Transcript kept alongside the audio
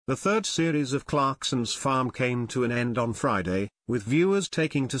The third series of Clarkson's Farm came to an end on Friday, with viewers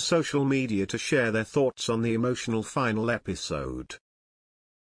taking to social media to share their thoughts on the emotional final episode.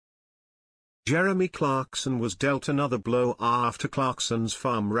 Jeremy Clarkson was dealt another blow after Clarkson's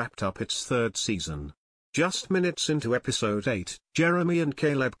Farm wrapped up its third season. Just minutes into episode 8, Jeremy and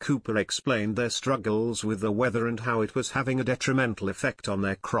Caleb Cooper explained their struggles with the weather and how it was having a detrimental effect on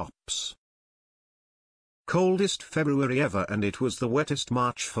their crops. "Coldest February ever and it was the wettest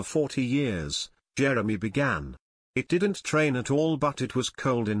March for 40 years, Jeremy began. It didn't rain at all but it was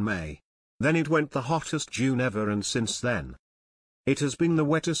cold in May. Then it went the hottest June ever and since then. It has been the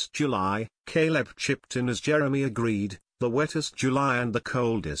wettest July," Caleb chipped in as Jeremy agreed, "the wettest July and the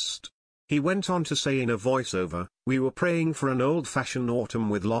coldest." He went on to say in a voiceover, "We were praying for an old-fashioned autumn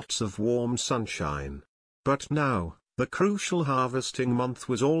with lots of warm sunshine. But now, the crucial harvesting month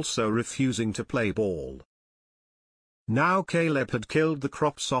was also refusing to play ball." Now Caleb had killed the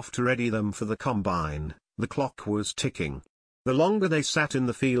crops off to ready them for the combine. The clock was ticking. The longer they sat in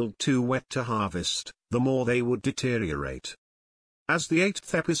the field too wet to harvest, the more they would deteriorate. As the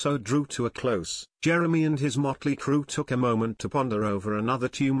 8th episode drew to a close, Jeremy and his motley crew took a moment to ponder over another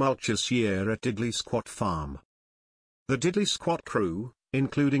tumultuous year at Diddley Squat Farm. The Diddley Squat crew,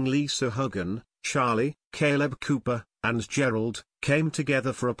 including Lisa Hogan, Charlie, Caleb Cooper, and Gerald, came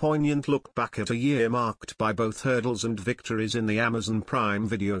together for a poignant look back at a year marked by both hurdles and victories in the Amazon Prime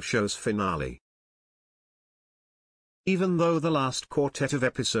Video show's finale. Even though the last quartet of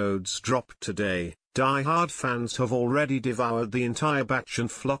episodes dropped today, die-hard fans have already devoured the entire batch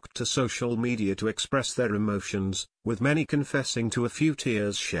and flocked to social media to express their emotions, with many confessing to a few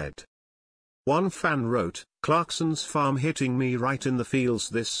tears shed. One fan wrote, "Clarkson's Farm hitting me right in the feels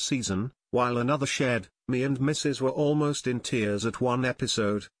this season," while another shared, "Me and Mrs. were almost in tears at one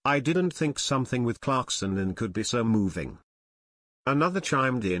episode. I didn't think something with Clarkson in could be so moving." Another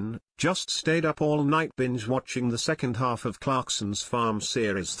chimed in, "Just stayed up all night binge watching the second half of Clarkson's Farm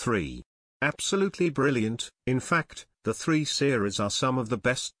Series 3. Absolutely brilliant, in fact, the 3 series are some of the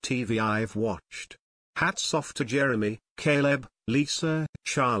best TV I've watched. Hats off to Jeremy, Caleb, Lisa,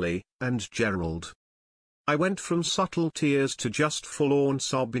 Charlie, and Gerald. I went from subtle tears to just full-on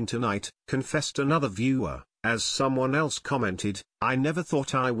sobbing tonight," confessed another viewer, as someone else commented, "I never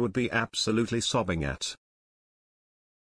thought I would be absolutely sobbing at